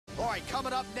right,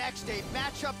 coming up next, a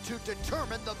matchup to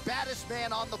determine the baddest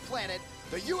man on the planet.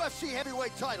 The UFC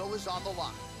heavyweight title is on the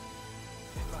line.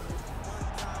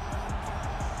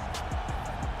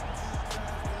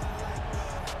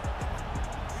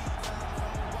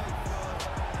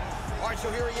 All right,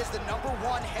 so here he is, the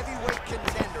 #1 heavyweight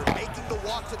contender, making the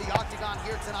walk to the octagon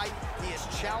here tonight. He is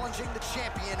challenging the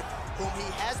champion, whom he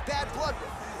has bad blood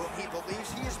with, whom he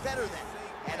believes he is better than.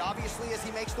 And obviously, as he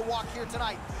makes the walk here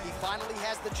tonight, he finally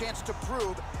has the chance to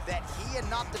prove that he and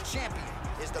not the champion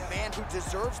is the man who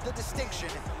deserves the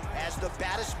distinction as the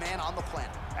baddest man on the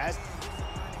planet.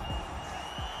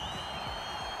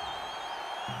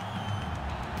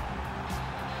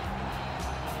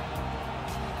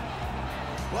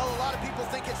 Well, a lot of people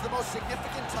think it's the most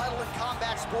significant title in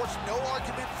combat sports. No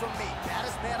argument from me.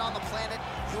 Baddest man on the planet,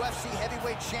 UFC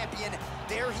heavyweight champion.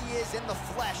 There he is in the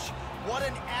flesh. What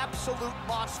an absolute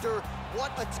monster.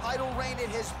 What a title reign it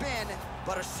has been.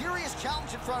 But a serious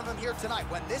challenge in front of him here tonight.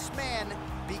 When this man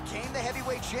became the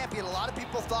heavyweight champion, a lot of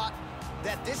people thought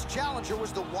that this challenger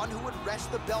was the one who would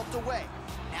wrest the belt away.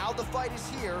 Now the fight is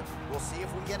here. We'll see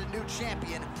if we get a new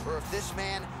champion or if this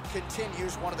man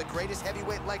continues one of the greatest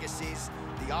heavyweight legacies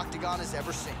the Octagon has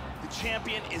ever seen. The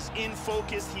champion is in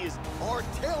focus. He is our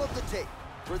tale of the tape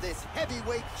for this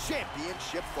heavyweight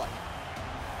championship fight.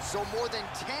 So more than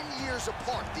 10 years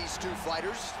apart, these two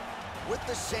fighters, with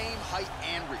the same height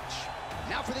and reach.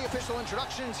 Now for the official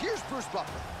introductions, here's Bruce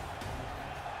Buffer.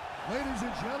 Ladies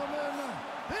and gentlemen,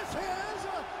 this is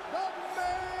the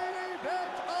main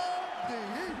event of the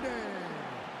evening.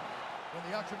 When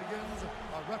the action begins,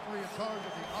 our referee in charge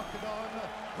of the Octagon,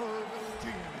 Herb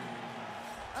Dean.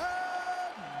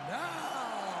 And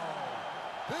now,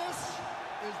 this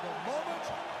is the moment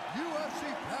UFC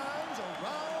fans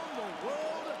around the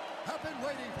world have been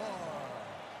waiting for.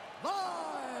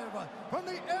 Live from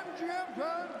the MGM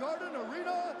Grand Garden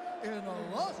Arena in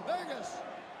Las Vegas.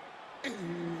 It's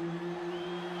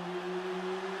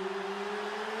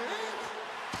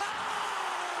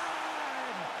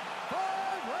time! 5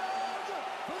 rounds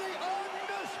for the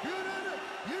undisputed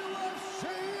UFC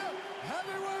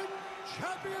Heavyweight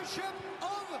Championship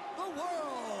of the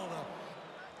world.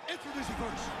 Introducing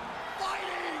first,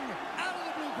 fighting out of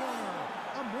the blue corner,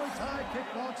 a Muay Thai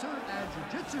kickboxer and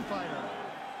jiu-jitsu fighter.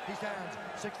 He stands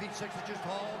 6 feet 6 inches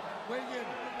tall, weighing in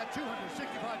at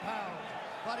 265 pounds.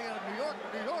 Fighting out of New York,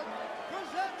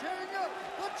 presenting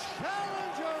the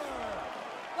challenger,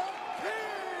 the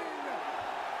King.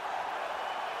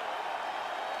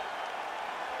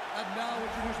 And now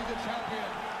introducing the champion,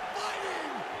 fighting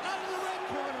out of the red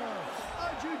corner, a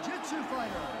jiu-jitsu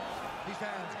fighter. He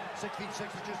stands 6 feet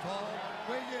 6 inches tall,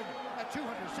 weighing in at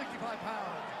 265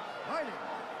 pounds. Fighting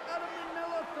out of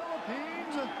Manila,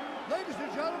 Philippines. Ladies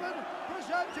and gentlemen,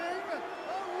 presenting the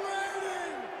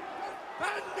reigning,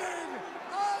 defending,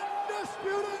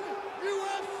 undisputed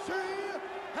UFC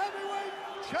heavyweight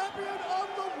champion of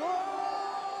the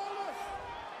world,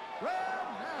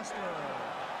 Grandmaster.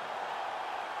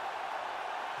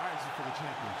 All right, this is for the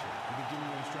championship. You can give me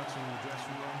your instructions in the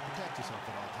dressing room. Protect yourself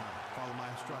at all times. Follow my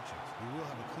instructions. We will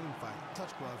have a clean fight.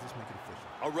 Touch gloves, let's make it official.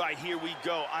 all right. Here we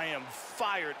go. I am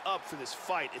fired up for this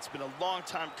fight. It's been a long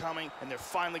time coming, and they're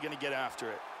finally going to get after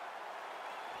it.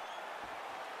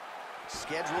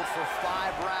 Scheduled for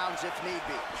 5 rounds if need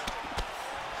be.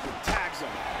 Tags him.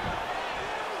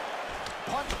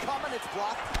 Punch coming, it's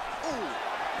blocked. Ooh.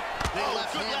 Big Oh,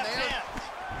 left good hand left there. hand.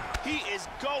 He is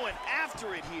going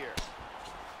after it here.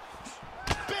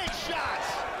 Big shots.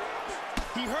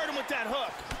 He hurt him with that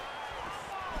hook.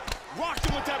 Rocked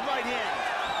him with that right hand.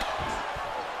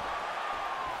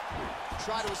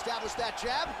 Try to establish that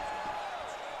jab.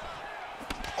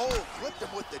 Oh, flipped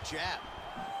him with the jab.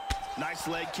 Nice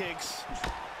leg kicks.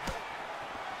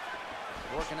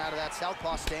 Working out of that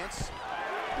southpaw stance.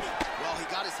 Well, he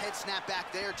got his head snapped back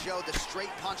there, Joe. The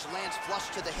straight punch lands flush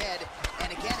to the head.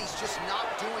 And again, he's just not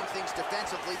doing things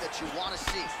defensively that you want to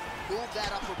see. Move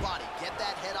that upper body. Get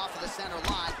that head off of the center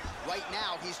line. Right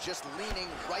now, he's just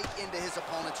leaning right into his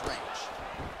opponent's range.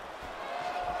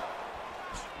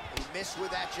 He missed with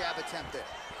that jab attempt there.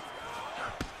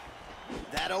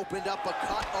 That opened up a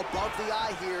cut above the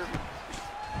eye here.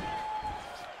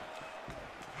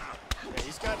 Yeah,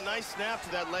 he's got a nice snap to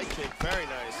that leg kick. Very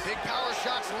nice. Big power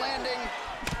shots landing.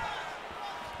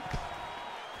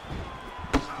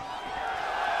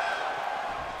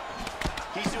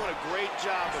 He's doing a great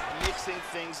job of mixing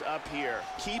things up here,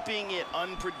 keeping it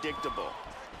unpredictable.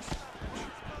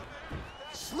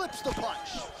 Slips the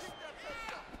punch.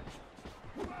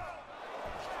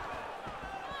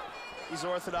 He's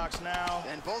orthodox now.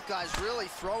 And both guys really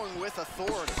throwing with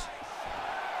authority.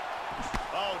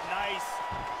 Oh, nice.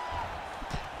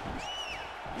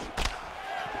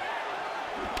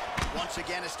 Once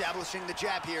again, establishing the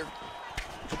jab here.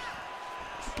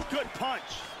 Good punch.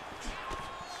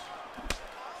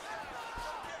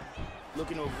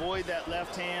 Looking to avoid that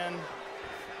left hand.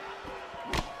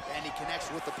 And he connects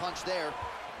with the punch there.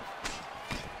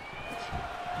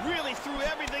 Really threw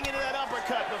everything into that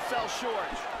uppercut, but fell short.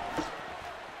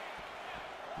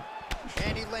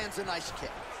 And he lands a nice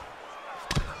kick.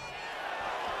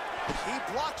 He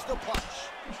blocks the punch.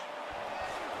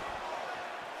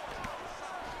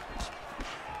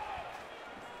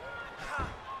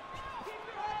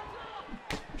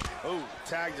 Oh,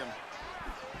 tagged him.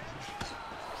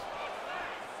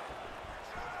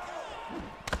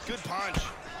 Good punch.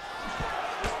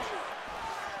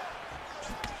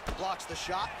 Blocks the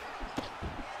shot.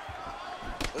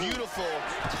 Beautiful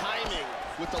timing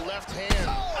with the left hand.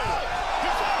 Oh!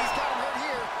 He's got him hurt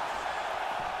here.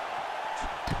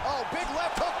 Oh, big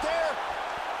left hook there.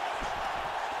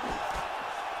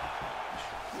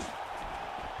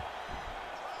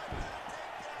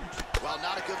 Well,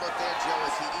 not a good look there, Joe,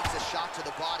 as he eats a shot to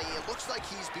the body. It looks like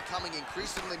he's becoming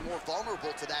increasingly more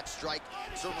vulnerable to that strike.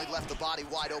 Certainly left the body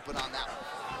wide open on that one.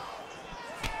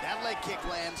 That leg kick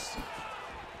lands.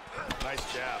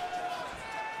 Nice jab.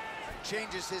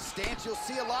 Changes his stance. You'll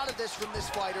see a lot of this from this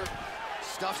fighter.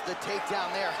 Stuffs the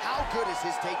takedown there. How good is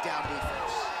his takedown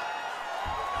defense?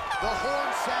 The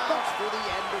horn sounds for the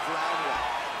end of round one.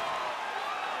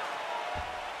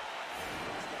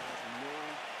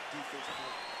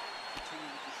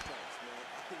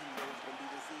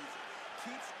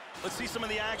 Let's see some of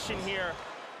the action here.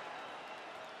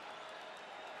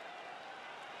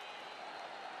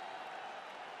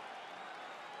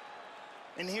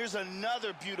 And here's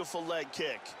another beautiful leg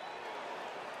kick.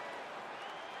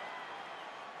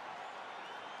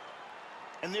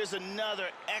 And there's another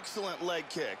excellent leg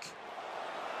kick.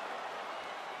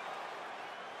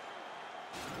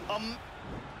 All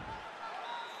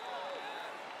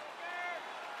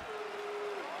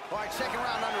right, second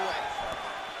round underway.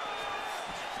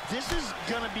 This is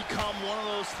gonna become one of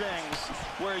those things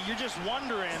where you're just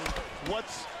wondering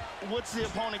what's the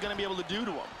opponent gonna be able to do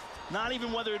to him. Not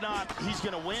even whether or not he's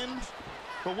gonna win,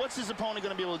 but what's his opponent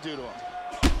gonna be able to do to him?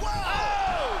 Whoa!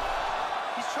 Oh!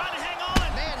 He's trying to hang on.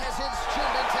 Man has his chin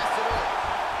been tested early.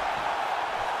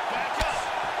 Back up.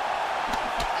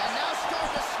 And now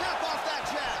starting to snap off that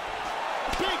jab.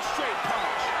 Big straight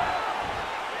punch.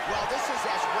 Well, this is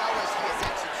as well as he has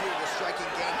executed a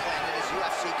striking game plan in his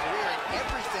UFC career, and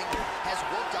everything has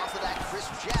worked off of that crisp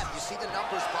jab. You see the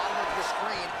numbers bottom of the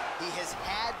screen. He has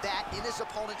had that in his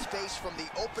opponent's face from the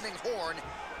opening horn,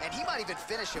 and he might even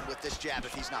finish him with this jab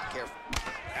if he's not careful.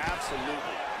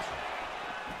 Absolutely.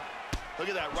 Look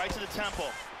at that, right to the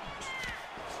temple.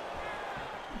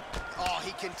 Oh,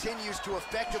 he continues to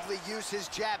effectively use his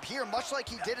jab here, much like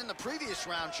he did in the previous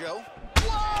round, Joe.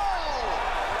 Whoa!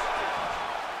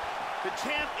 The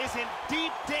champ is in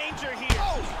deep danger here.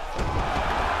 Oh!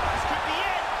 This could be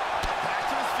it. Back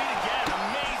to his feet again,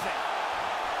 amazing.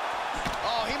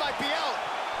 Oh, he might be out.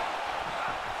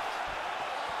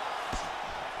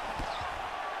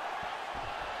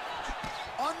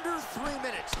 Under 3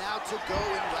 minutes now to go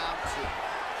in round two.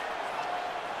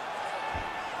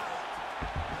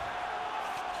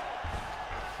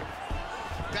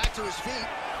 Back to his feet.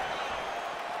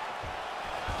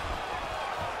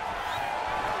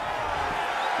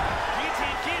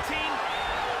 Guillotine, guillotine.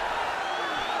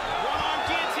 One-arm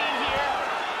guillotine here.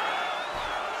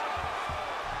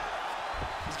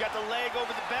 He's got the leg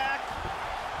over the back.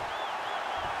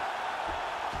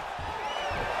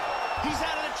 He's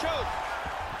out of the choke.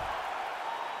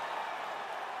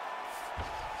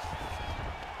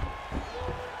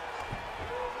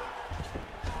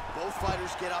 Both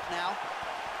fighters get up now.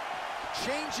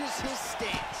 Changes his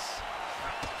stance.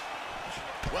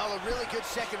 Well, a really good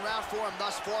second round for him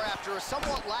thus far. After a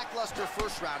somewhat lackluster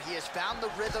first round, he has found the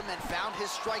rhythm and found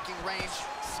his striking range.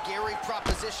 Scary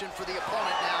proposition for the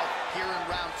opponent now here in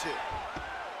round two.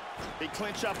 They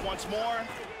clinch up once more.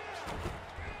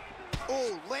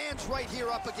 Oh, lands right here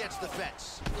up against the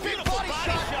fence. Beautiful body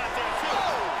shot there, too.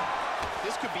 Oh!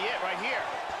 This could be it right here.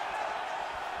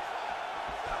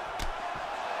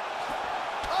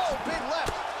 Oh, big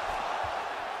left.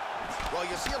 Well,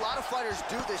 you see a lot of fighters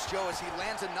do this, Joe, as he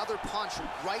lands another punch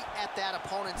right at that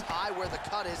opponent's eye where the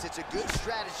cut is. It's a good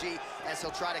strategy as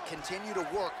he'll try to continue to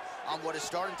work on what is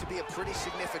starting to be a pretty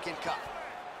significant cut.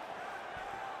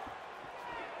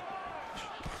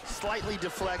 Slightly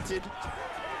deflected. 30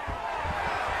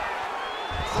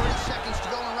 seconds to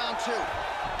go in round two.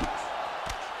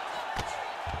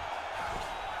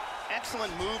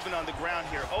 Excellent movement on the ground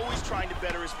here, always trying to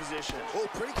better his position. Oh,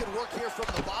 pretty good work here from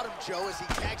the bottom, Joe, as he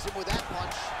tags him with that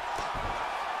punch.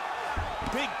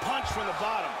 Big punch from the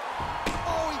bottom.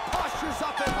 Oh, he postures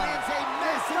up and lands a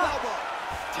massive elbow.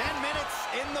 10 minutes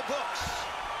in the books.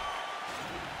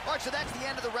 All right, so that's the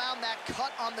end of the round. That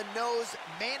cut on the nose,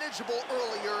 manageable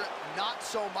earlier, not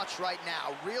so much right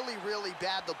now. Really, really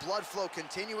bad. The blood flow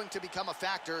continuing to become a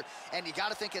factor, and you got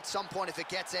to think at some point, if it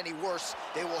gets any worse,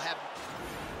 they will have...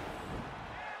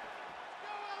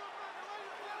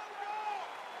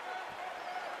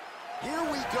 Here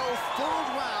we go, third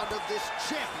round of this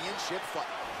championship fight.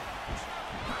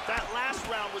 That last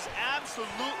round was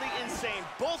absolutely insane.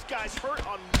 Both guys hurt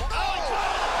on... Oh!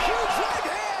 Huge right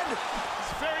hand!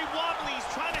 He's very wobbly. He's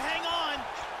trying to hang on.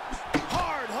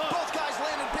 Hard hook. Both guys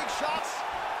landing big shots.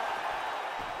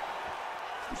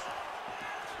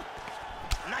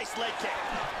 Nice leg kick.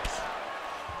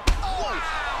 Oh! Wow!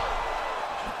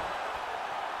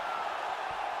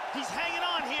 He's hanging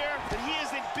on here, but he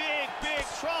is in big, big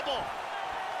trouble.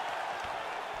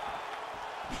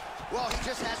 Well, he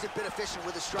just hasn't been efficient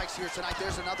with his strikes here tonight.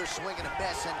 There's another swing and a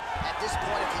miss, and at this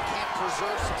point, if he can't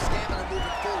preserve some stamina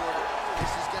moving forward,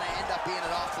 this is going to end up being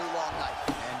an awfully long night.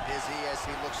 And Busy as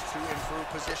he looks to improve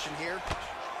position here.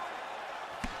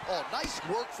 Oh, nice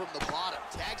work from the bottom.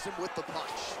 Tags him with the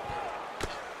punch.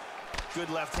 Good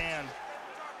left hand.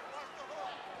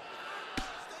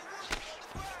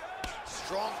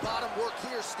 Strong bottom work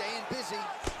here, staying busy.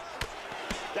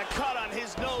 That cut on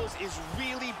his nose is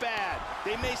really bad.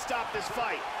 They may stop this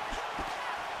fight.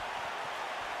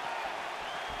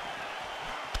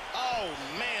 Oh,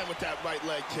 man, with that right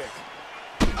leg kick.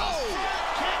 Oh!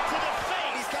 Kick to the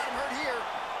face. He's got him hurt here.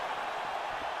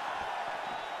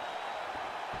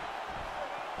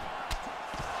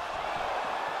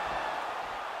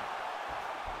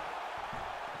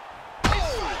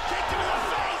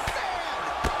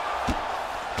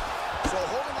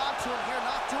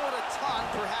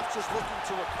 Just looking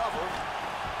to recover.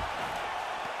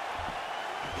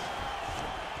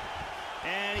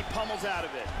 And he pummels out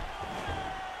of it.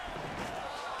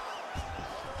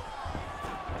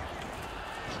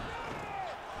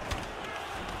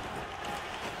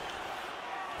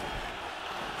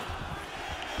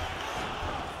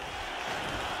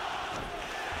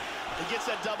 He gets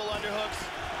that double underhooks.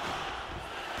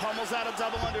 Pummels out of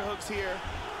double underhooks here.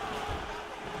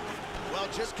 Well,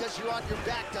 just because you're on your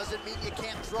back doesn't mean you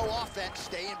can't throw offense.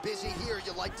 Staying busy here,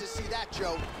 you like to see that,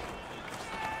 Joe.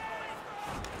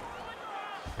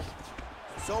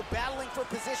 So battling for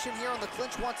position here on the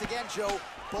clinch once again, Joe.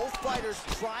 Both fighters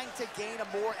trying to gain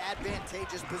a more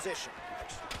advantageous position.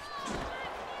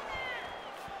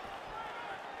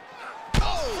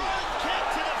 Oh! Kick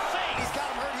to the face! He's got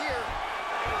him hurt here.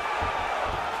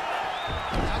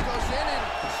 Now goes in and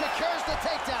secures the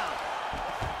takedown.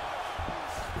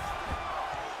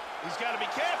 He's got to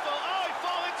be careful. Oh, he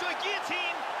falls into a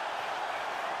guillotine.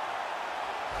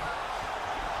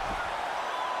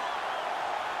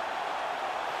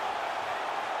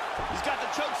 He's got the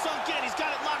choke sunk in. He's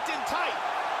got it locked in tight.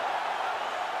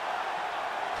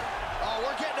 Oh,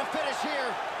 we're getting a finish here.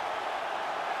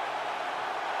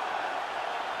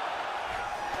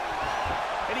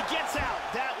 And he gets out.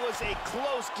 That was a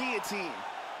close guillotine.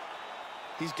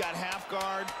 He's got half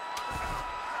guard.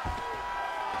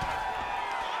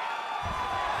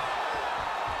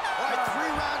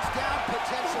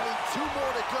 Potentially 2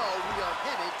 more to go. We are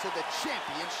headed to the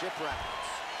championship rounds.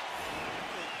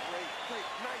 Great,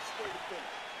 nice way to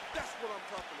finish. That's what I'm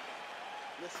talking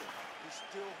about. Listen, he's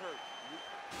still hurt.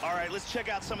 All right, let's check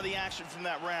out some of the action from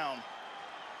that round.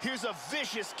 Here's a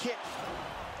vicious kick.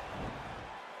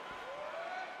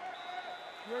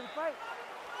 You ready to fight?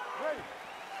 Ready.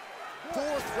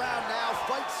 Fourth round now.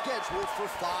 Fight scheduled for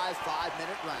 5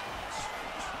 5-minute rounds.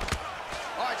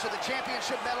 All right, so the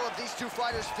championship medal of these two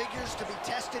fighters figures to be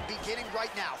tested beginning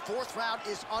right now. Fourth round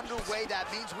is underway.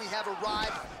 That means we have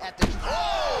arrived at the...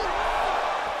 Oh!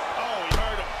 Oh, he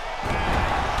hurt him.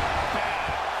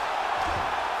 Bad.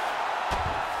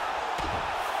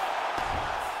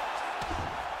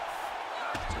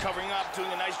 He's covering up,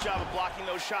 doing a nice job of blocking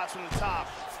those shots from the top.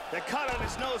 That cut on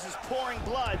his nose is pouring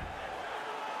blood.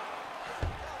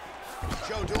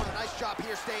 Joe doing a nice job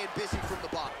here, staying busy from the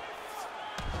bottom.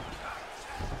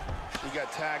 He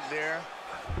got tagged there.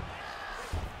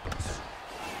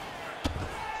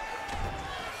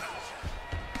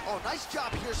 Oh, nice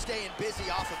job here staying busy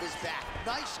off of his back.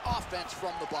 Nice offense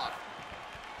from the bottom.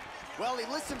 Well, he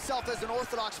lists himself as an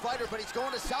orthodox fighter, but he's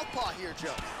going to southpaw here,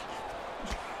 Joe.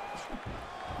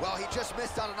 Well, he just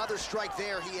missed on another strike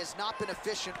there. He has not been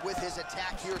efficient with his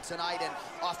attack here tonight, and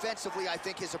offensively, I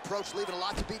think his approach leaving a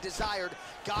lot to be desired.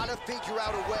 Gotta figure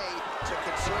out a way to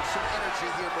conserve some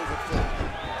energy here moving forward.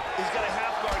 He's got a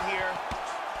half guard here.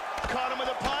 Caught him with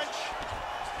a punch.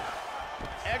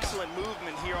 excellent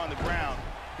movement here on the ground.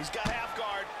 He's got half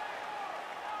guard.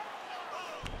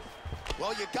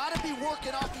 Well, you got to be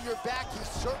working off of your back. He's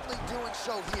certainly doing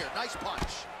so here. Nice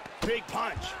punch. Big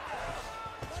punch.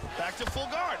 Back to full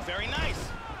guard. Very nice.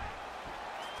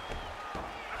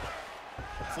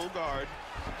 Full guard.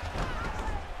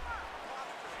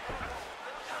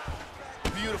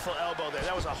 Beautiful elbow there.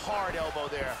 That was a hard elbow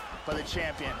there by the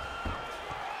champion.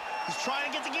 He's trying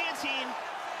to get the guillotine.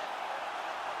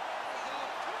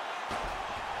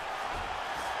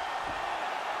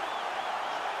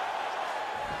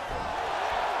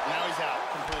 Now he's out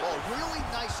completely. Oh, really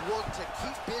nice work to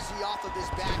keep busy off of his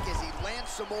back as he lands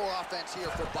some more offense here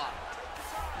for Bob.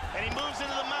 And he moves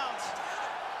into the mount.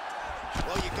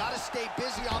 Well, you got to stay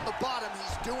busy on the bottom.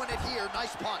 He's doing it here.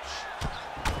 Nice punch.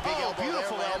 Big elbow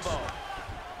beautiful there, Lance. elbow.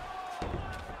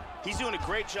 He's doing a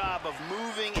great job of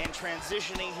moving and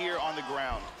transitioning here on the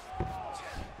ground.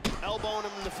 Elbowing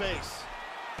him in the face.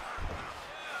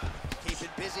 Keeping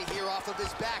busy here off of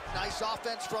his back. Nice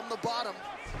offense from the bottom.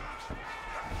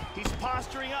 He's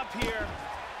posturing up here.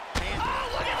 And oh,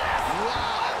 look at this!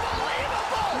 wow.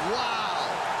 Unbelievable! Wow.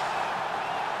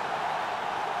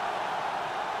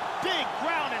 Big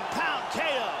ground and pound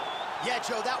KO. Yeah,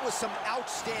 Joe, that was some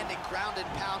outstanding ground and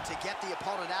pound to get the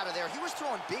opponent out of there. He was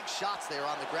throwing big shots there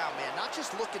on the ground, man. Not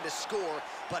just looking to score,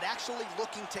 but actually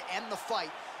looking to end the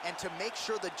fight and to make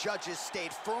sure the judges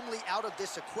stayed firmly out of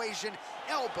this equation.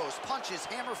 Elbows, punches,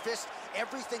 hammer fist,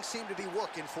 everything seemed to be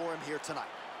working for him here tonight.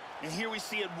 And here we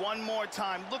see it one more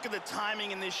time. Look at the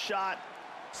timing in this shot.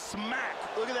 Smack.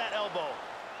 Look at that elbow.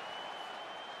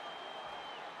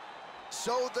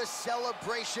 So the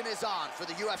celebration is on for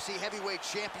the UFC heavyweight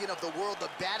champion of the world, the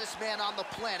baddest man on the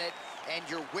planet, and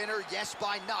your winner, yes,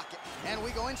 by knockout. And we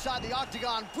go inside the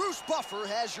octagon. Bruce Buffer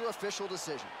has your official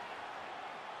decision.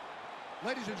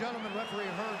 Ladies and gentlemen, referee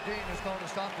Herb Dean has called a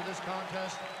stop to this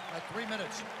contest at 3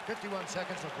 minutes, 51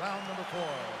 seconds of round number 4.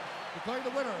 Declaring the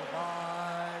winner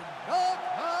by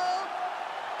knockout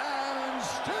and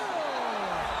still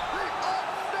the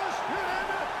undisputed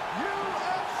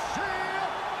UFC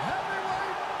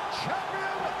heavyweight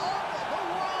champion of the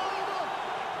world,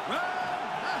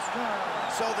 Grandmaster.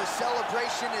 So the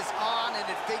celebration is on, and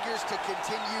it figures to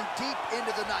continue deep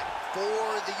into the night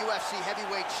for the UFC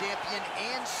heavyweight champion,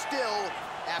 and still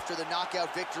after the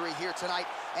knockout victory here tonight.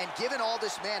 And given all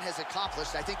this man has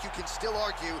accomplished, I think you can still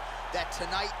argue that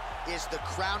tonight is the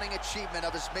crowning achievement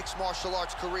of his mixed martial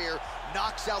arts career.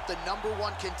 Knocks out the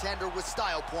 #1 contender with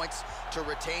style points to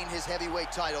retain his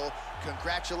heavyweight title.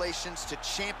 Congratulations to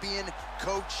champion,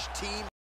 coach, team.